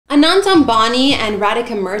Anant Ambani and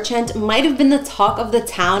Radhika Merchant might have been the talk of the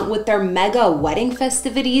town with their mega wedding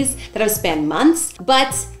festivities that have spanned months,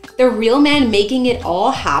 but the real man making it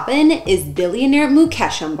all happen is billionaire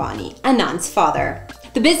Mukesh Ambani, Anant's father.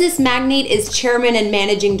 The business magnate is chairman and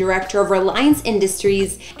managing director of Reliance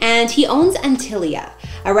Industries, and he owns Antilia,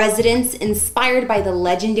 a residence inspired by the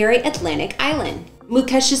legendary Atlantic island.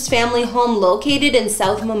 Mukesh's family home, located in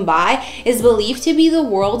South Mumbai, is believed to be the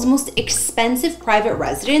world's most expensive private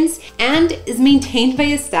residence and is maintained by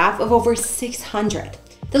a staff of over 600.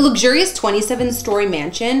 The luxurious 27-story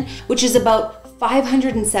mansion, which is about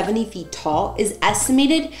 570 feet tall, is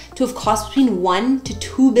estimated to have cost between $1 to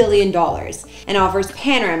 $2 billion and offers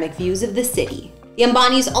panoramic views of the city. The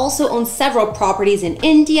Ambanis also own several properties in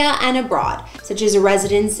India and abroad, such as a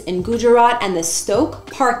residence in Gujarat and the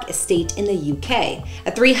Stoke Park estate in the UK,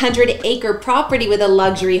 a 300-acre property with a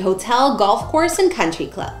luxury hotel, golf course, and country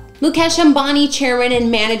club. Mukesh Ambani, chairman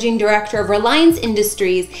and managing director of Reliance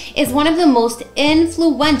Industries, is one of the most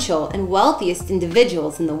influential and wealthiest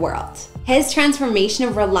individuals in the world. His transformation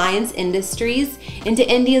of Reliance Industries into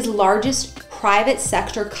India's largest private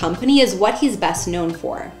sector company is what he's best known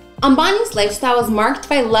for. Ambani's lifestyle is marked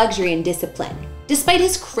by luxury and discipline. Despite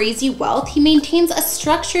his crazy wealth, he maintains a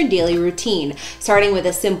structured daily routine, starting with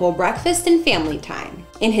a simple breakfast and family time.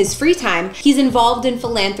 In his free time, he's involved in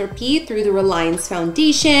philanthropy through the Reliance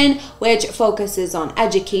Foundation, which focuses on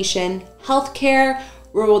education, healthcare,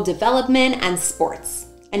 rural development, and sports.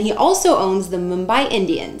 And he also owns the Mumbai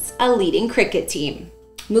Indians, a leading cricket team.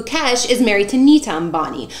 Mukesh is married to Nita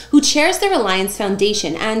Ambani, who chairs the Reliance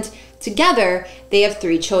Foundation, and together they have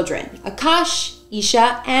 3 children: Akash,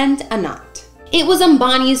 Isha, and Anant. It was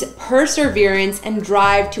Ambani's perseverance and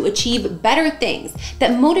drive to achieve better things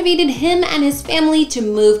that motivated him and his family to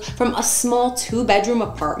move from a small 2-bedroom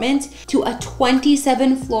apartment to a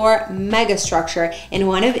 27-floor megastructure in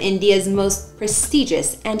one of India's most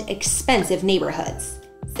prestigious and expensive neighborhoods.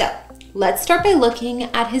 So, let's start by looking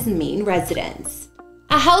at his main residence.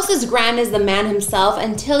 A house as grand as the man himself,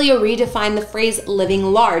 Antilia redefined the phrase living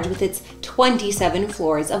large with its 27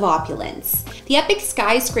 floors of opulence. The epic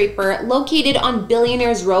skyscraper, located on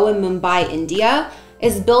Billionaires Row in Mumbai, India,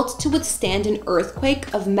 is built to withstand an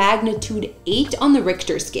earthquake of magnitude 8 on the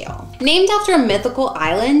Richter scale. Named after a mythical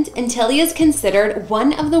island, Antilia is considered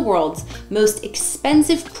one of the world's most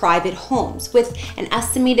expensive private homes, with an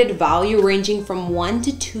estimated value ranging from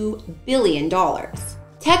 $1 to $2 billion.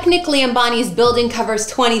 Technically, Ambani's building covers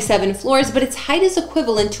 27 floors, but its height is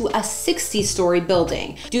equivalent to a 60-story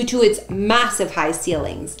building due to its massive high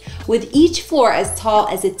ceilings, with each floor as tall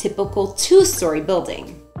as a typical 2-story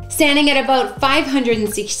building. Standing at about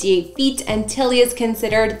 568 feet, Antilia is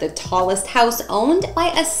considered the tallest house owned by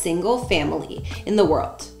a single family in the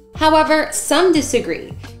world. However, some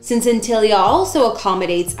disagree, since Antilia also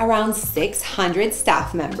accommodates around 600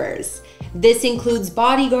 staff members. This includes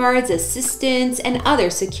bodyguards, assistants, and other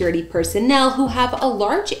security personnel who have a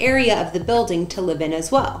large area of the building to live in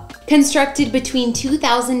as well. Constructed between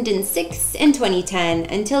 2006 and 2010,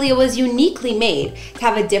 Antilia was uniquely made to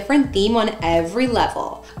have a different theme on every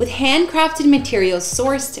level, with handcrafted materials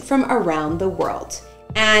sourced from around the world.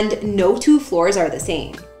 And no 2 floors are the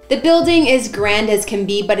same. The building is grand as can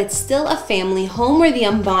be, but it's still a family home where the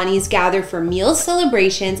Ambanis gather for meals,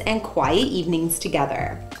 celebrations, and quiet evenings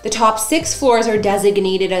together. The top 6 floors are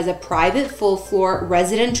designated as a private full-floor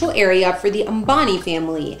residential area for the Ambani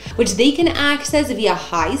family, which they can access via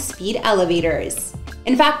high-speed elevators.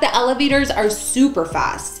 In fact, the elevators are super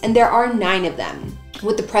fast, and there are 9 of them.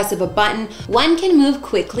 With the press of a button, one can move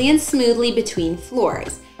quickly and smoothly between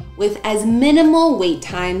floors, with as minimal wait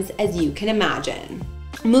times as you can imagine.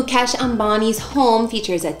 Mukesh Ambani's home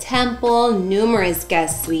features a temple, numerous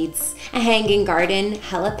guest suites, a hanging garden,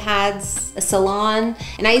 helipads, a salon,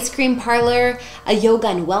 an ice cream parlor, a yoga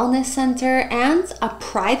and wellness center, and a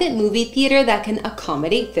private movie theater that can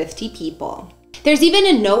accommodate 50 people. There's even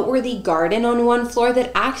a noteworthy garden on one floor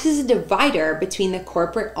that acts as a divider between the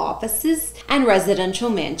corporate offices and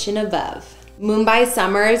residential mansion above. Mumbai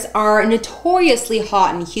summers are notoriously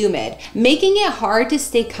hot and humid, making it hard to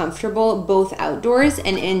stay comfortable both outdoors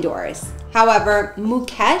and indoors. However,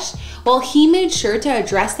 Mukesh, well, he made sure to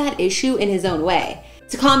address that issue in his own way.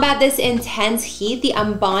 To combat this intense heat, the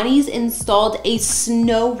Ambanis installed a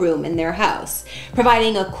snow room in their house,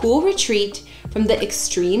 providing a cool retreat from the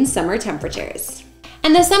extreme summer temperatures.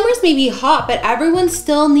 And the summers may be hot, but everyone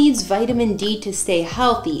still needs vitamin D to stay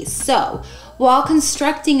healthy. So, while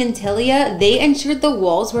constructing Antilia, they ensured the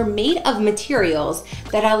walls were made of materials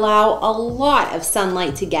that allow a lot of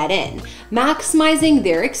sunlight to get in, maximizing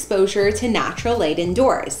their exposure to natural light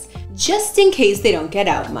indoors, just in case they don't get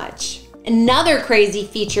out much. Another crazy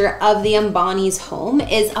feature of the Ambani's home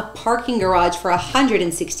is a parking garage for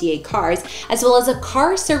 168 cars, as well as a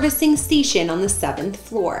car servicing station on the 7th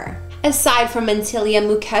floor. Aside from Antilia,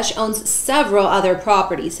 Mukesh owns several other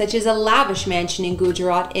properties, such as a lavish mansion in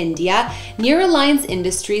Gujarat, India, near Reliance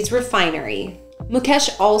Industries refinery.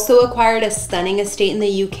 Mukesh also acquired a stunning estate in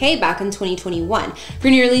the UK back in 2021 for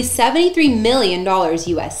nearly $73 million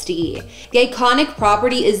USD. The iconic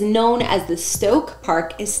property is known as the Stoke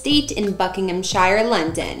Park Estate in Buckinghamshire,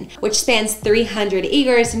 London, which spans 300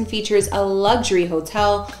 acres and features a luxury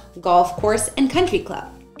hotel, golf course, and country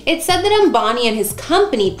club. It's said that Ambani and his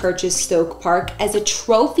company purchased Stoke Park as a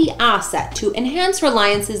trophy asset to enhance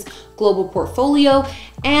Reliance's global portfolio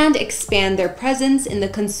and expand their presence in the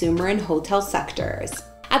consumer and hotel sectors.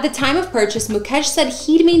 At the time of purchase, Mukesh said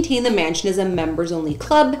he'd maintain the mansion as a members-only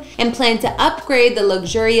club and planned to upgrade the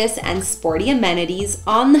luxurious and sporty amenities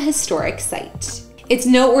on the historic site. It's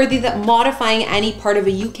noteworthy that modifying any part of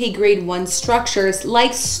a UK Grade 1 structure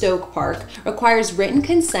like Stoke Park requires written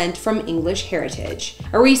consent from English heritage.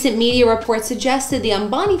 A recent media report suggested the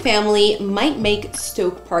Ambani family might make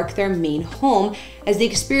Stoke Park their main home, as the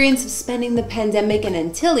experience of spending the pandemic in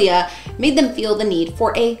Antilia made them feel the need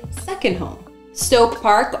for a second home. Stoke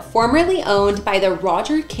Park, formerly owned by the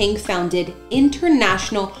Roger King-founded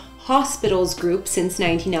International Hospitals Group since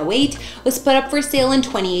 1908, was put up for sale in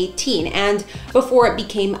 2018, and before it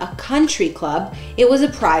became a country club, it was a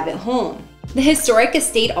private home. The historic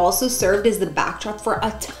estate also served as the backdrop for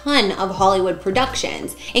a ton of Hollywood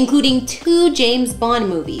productions, including 2 James Bond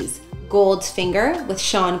movies, Goldfinger with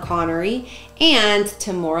Sean Connery and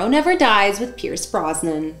Tomorrow Never Dies with Pierce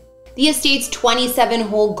Brosnan. The estate's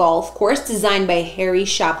 27-hole golf course, designed by Harry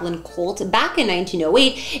Chaplin Colt back in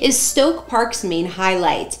 1908, is Stoke Park's main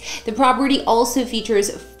highlight. The property also features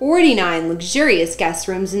 49 luxurious guest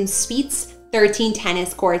rooms and suites, 13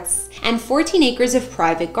 tennis courts, and 14 acres of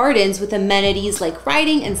private gardens with amenities like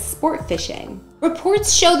riding and sport fishing.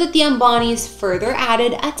 Reports show that the Ambanis further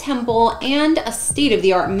added a temple and a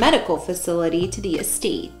state-of-the-art medical facility to the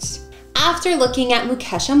estate. After looking at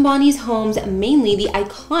Mukesh Ambani's homes, mainly the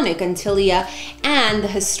iconic Antilia and the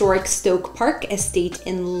historic Stoke Park estate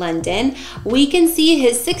in London, we can see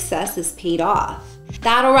his success has paid off.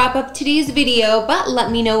 That'll wrap up today's video, but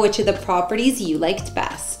let me know which of the properties you liked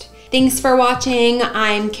best. Thanks for watching.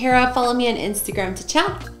 I'm Kara. Follow me on Instagram to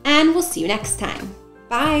chat, and we'll see you next time.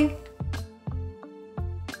 Bye!